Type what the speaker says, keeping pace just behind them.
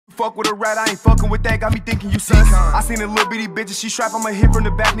fuck with a rat, I ain't fucking with that. Got me thinking you sus. I seen a little bitty bitch and she strap on my hip from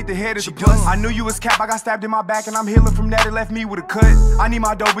the back, need the head of the bus. I knew you was cap, I got stabbed in my back and I'm healing from that. It left me with a cut. I need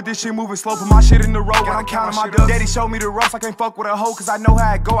my dough, but this shit moving slow. Put my shit in the road when I'm counting my dubs. Daddy showed me the ropes, I can't fuck with a hoe cause I know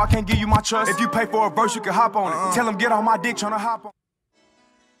how it go. I can't give you my trust. If you pay for a verse, you can hop on it. Tell him get on my dick, tryna hop on.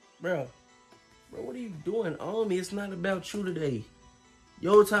 Bro, what are you doing on me? It's not about you today.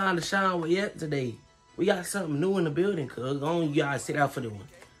 Your time to shine where you at today. We got something new in the building, cuz. Only you gotta sit out for this one.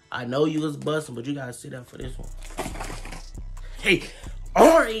 I know you was busting, but you gotta sit out for this one. Hey,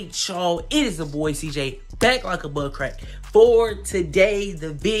 alright, y'all. It is the boy CJ, back like a butt crack for today,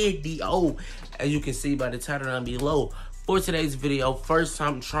 the video. As you can see by the title down below, for today's video, first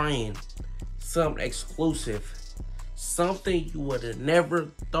time trying something exclusive. Something you would have never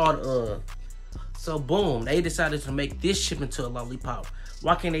thought of. So boom, they decided to make this ship into a lollipop.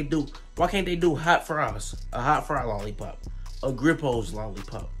 Why can't they do hot fries? A hot fry lollipop, a Grippo's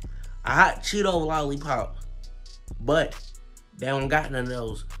lollipop, a hot Cheeto lollipop. But they don't got none of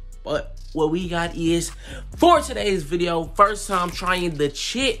those. But what we got is, for today's video, first time trying the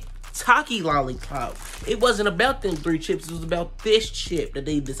chip Taki lollipop. It wasn't about them 3 chips, it was about this chip that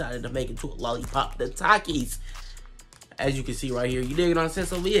they decided to make into a lollipop, the Takis. As you can see right here, you dig what I'm saying?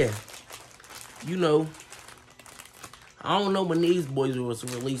 So yeah, you know, I don't know when these boys was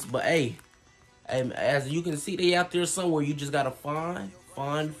released, but hey, as you can see, they out there somewhere. You just gotta find.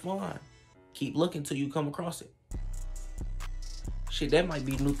 Keep looking till you come across it. Shit, that might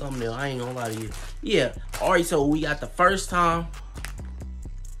be the new thumbnail. I ain't gonna lie to you. Yeah, alright, so we got the first time.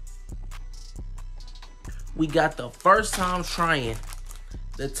 We got the first time trying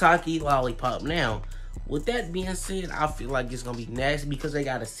the Taki lollipop. Now, with that being said, I feel like it's gonna be nasty because they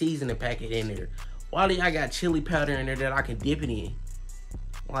got a seasoning packet in there. Why do y'all got chili powder in there that I can dip it in?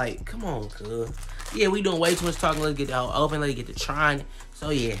 Like, come on, cuz. Yeah, we doing way too much talking. Let's get the whole open. Let's get to trying. So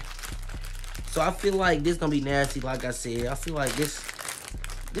yeah. So I feel like this gonna be nasty. Like I said, I feel like this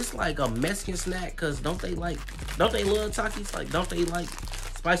like a Mexican snack. Cause don't they love Takis? Like, don't they like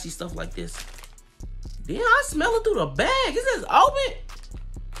spicy stuff like this? Damn, I smell it through the bag. Is this open?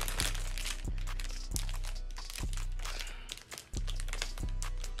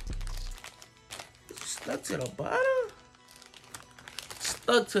 Stuck to the bottom?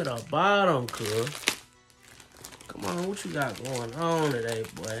 Stuck to the bottom, cuz. Come on, what you got going on today,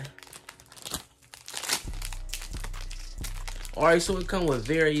 boy? Alright, so it comes with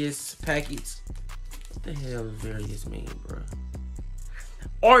various packets. What the hell does various mean, bro?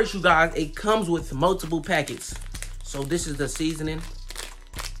 Alright, you guys, it comes with multiple packets. So this is the seasoning.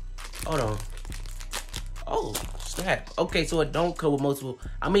 Hold on. Oh, snap. Okay, so it don't come with multiple.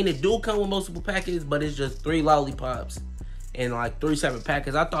 I mean, it do come with multiple packets, but it's just 3 lollipops and like 3 separate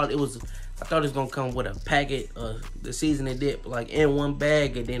packets. I thought it was gonna come with a packet of the seasoning dip, like in one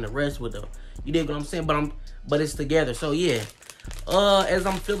bag, and then the rest with the. You dig what I'm saying? But it's together. So yeah. As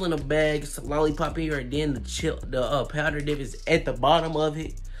I'm filling the bag, it's a lollipop here, and then the powder dip is at the bottom of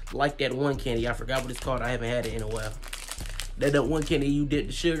it, like that one candy. I forgot what it's called. I haven't had it in a while. That one candy you dip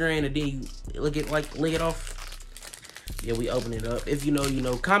the sugar in, and then you lick it off. Yeah, we open it up. If you know, you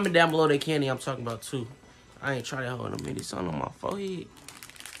know. Comment down below that candy I'm talking about too. I ain't tried that whole in a minute. Something on my forehead.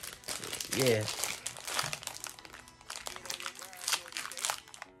 Yeah.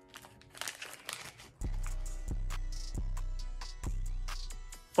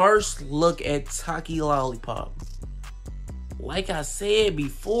 First look at Taki lollipop. Like I said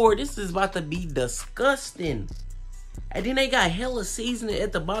before, this is about to be disgusting. And then they got hella seasoning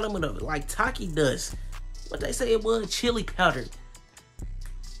at the bottom of the, like Taki does. What they say it was? Chili powder.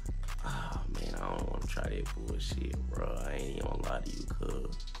 Oh man, I don't want to try that bullshit, bro. I ain't even gonna lie to you,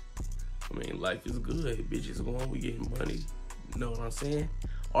 cuz. I mean, life is good. Bitches going, we getting money. You know what I'm saying?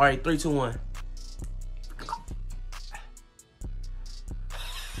 Alright, 3, 2, 1.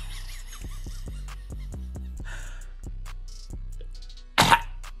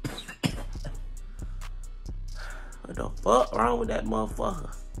 What the fuck wrong with that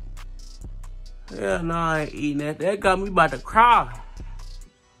motherfucker? Yeah, nah, I ain't eating that. That got me about to cry.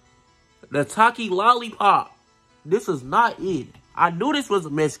 The Taki lollipop. This is not it. I knew this was a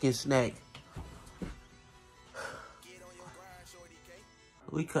Mexican snack.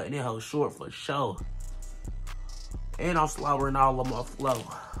 We cutting that hoe short for sure. And I'm slobbering all on my flow.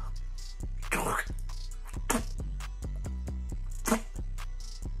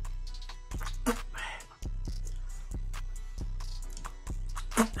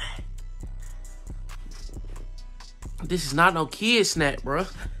 This is not no kid snack, bro.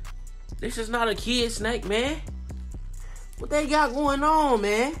 This is not a kid snack, man. What they got going on,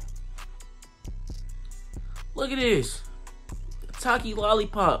 man? Look at this. Taki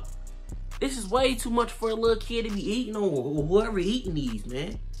Lollipop. This is way too much for a little kid to be eating, or whoever eating these,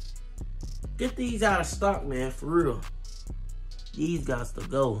 man. Get these out of stock, man, for real. These got to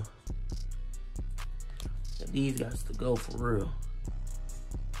go. These got to go for real.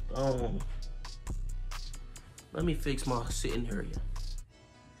 Let me fix my sitting area.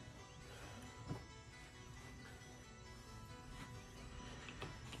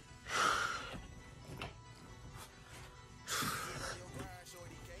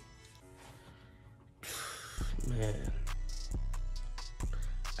 Man,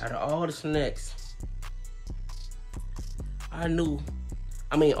 out of all the snacks,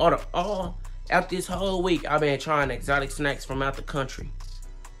 after this whole week, I've been trying exotic snacks from out the country.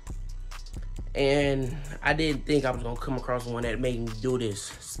 And I didn't think I was gonna come across one that made me do this.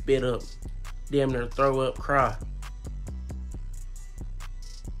 Spit up, damn near throw up, cry.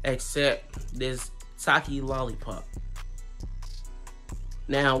 Except this Taki Lollipop.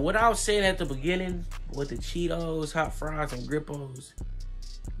 Now, what I was saying at the beginning with the Cheetos, hot fries, and Grippos,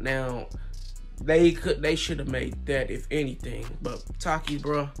 now they should have made that if anything. But Taki,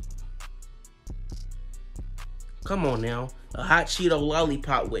 bro, come on now, a hot Cheeto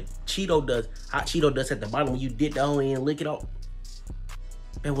lollipop with hot Cheeto dust at the bottom when you dip the whole in and lick it off.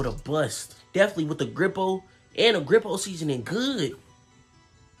 And with a bust, definitely with the Grippo and a Grippo seasoning, good.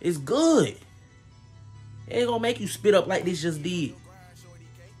 It's good. It ain't gonna make you spit up like this just did.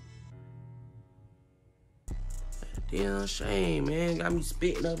 Damn shame, man. Got me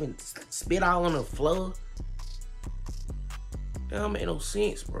spitting up and spit all on the floor. That don't make no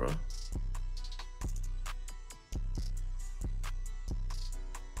sense, bro.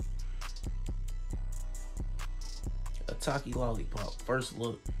 A Taki Lollipop, first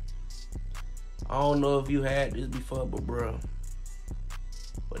look. I don't know if you had this before, but bro,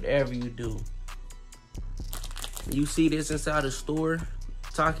 whatever you do, you see this inside the store,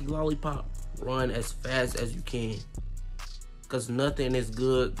 Taki Lollipop, run as fast as you can. Because nothing is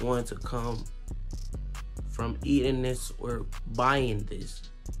good going to come from eating this or buying this.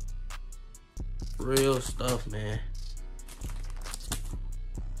 Real stuff, man.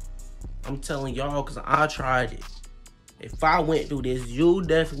 I'm telling y'all, because I tried it. If I went through this, you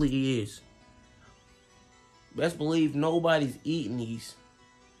definitely is. Best believe nobody's eating these.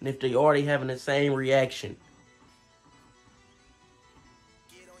 And if they already having the same reaction.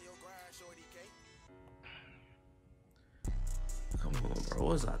 Come on, bro.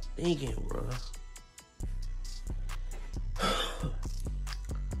 What was I thinking, bro?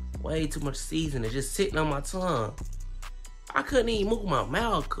 Way too much seasoning just sitting on my tongue. I couldn't even move my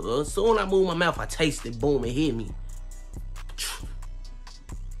mouth, cuz. Soon I moved my mouth, I tasted, boom, it hit me.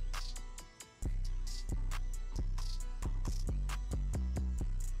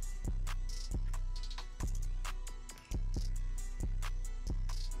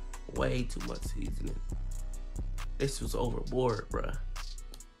 Way too much seasoning. This was overboard, bruh.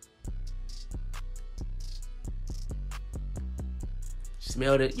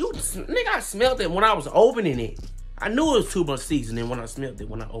 Smelled it. Nigga, I smelled it when I was opening it. I knew it was too much seasoning when I smelled it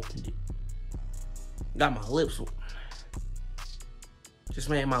when I opened it. Got my lips. Just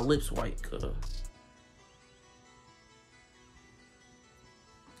made my lips white, cuz.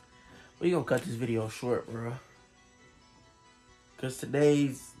 We gonna cut this video short, bruh. Cause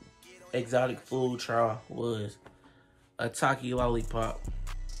today's exotic food trial was a Taki Lollipop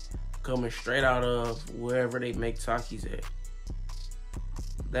coming straight out of wherever they make Takis at.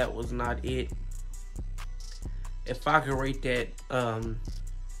 That was not it. If I could rate that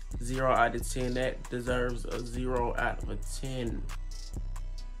 0 out of 10, that deserves a 0 out of 10.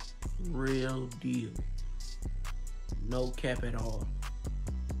 Real deal. No cap at all.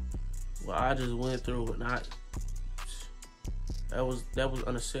 Well, I just went through it, and that was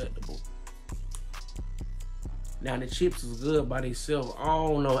unacceptable. Now the chips is good by themselves. I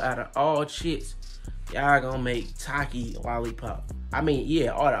don't know, out of all chips, y'all gonna make Taki Lollipop. I mean,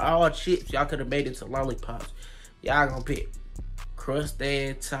 yeah, all chips y'all could have made into lollipops. Y'all gonna pick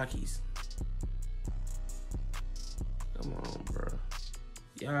crusted Takis. Come on, bro.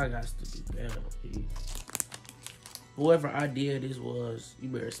 Y'all got to be better, please. Whoever idea this was, you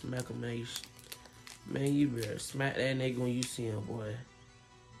better smack him, man. Man, you better smack that nigga when you see him, boy.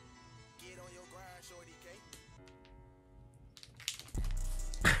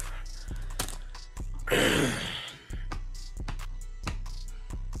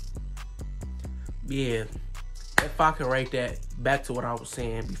 Yeah, if I could rate that, back to what I was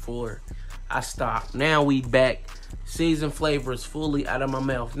saying before I stopped. Now we back. Seasoned flavor is fully out of my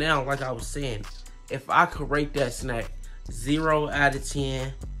mouth. Now, like I was saying, if I could rate that snack 0 out of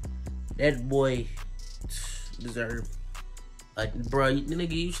 10, that boy deserved Bro,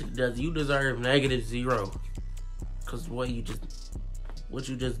 nigga, you deserve -0. Cause what you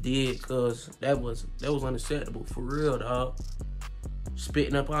just did, cause that was unacceptable for real, dog.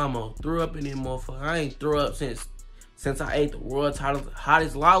 Spitting up, I almost threw up in that motherfucker. I ain't threw up since I ate the world's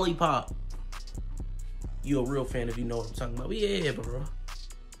hottest lollipop. You a real fan if you know what I'm talking about. But yeah, bro.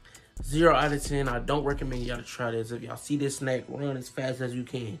 0 out of 10. I don't recommend y'all to try this. If y'all see this snack, run as fast as you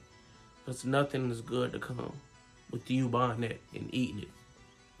can. Cause nothing is good to come with you buying that and eating it.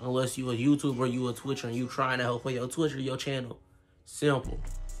 Unless you a YouTuber, you a Twitcher, and you trying to help for your Twitch or your channel. Simple.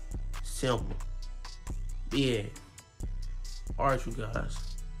 Yeah. Alright, you guys.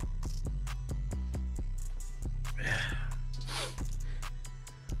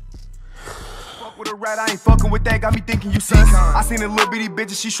 With a rat, I ain't fucking with that, got me thinking you sus. I seen a little bitty bitch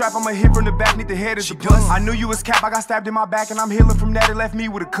and she strap on my hip from the back, need the head as the plus. I knew you was cap, I got stabbed in my back and I'm healing from that, it left me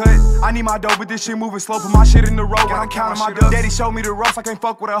with a cut. I need my dough, but this shit moving slow, put my shit in the road when I'm counting my dubs. Daddy showed me the ropes, I can't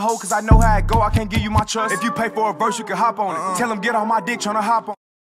fuck with a hoe cause I know how it go, I can't give you my trust. If you pay for a verse, you can hop on it. Tell him get on my dick, tryna hop on.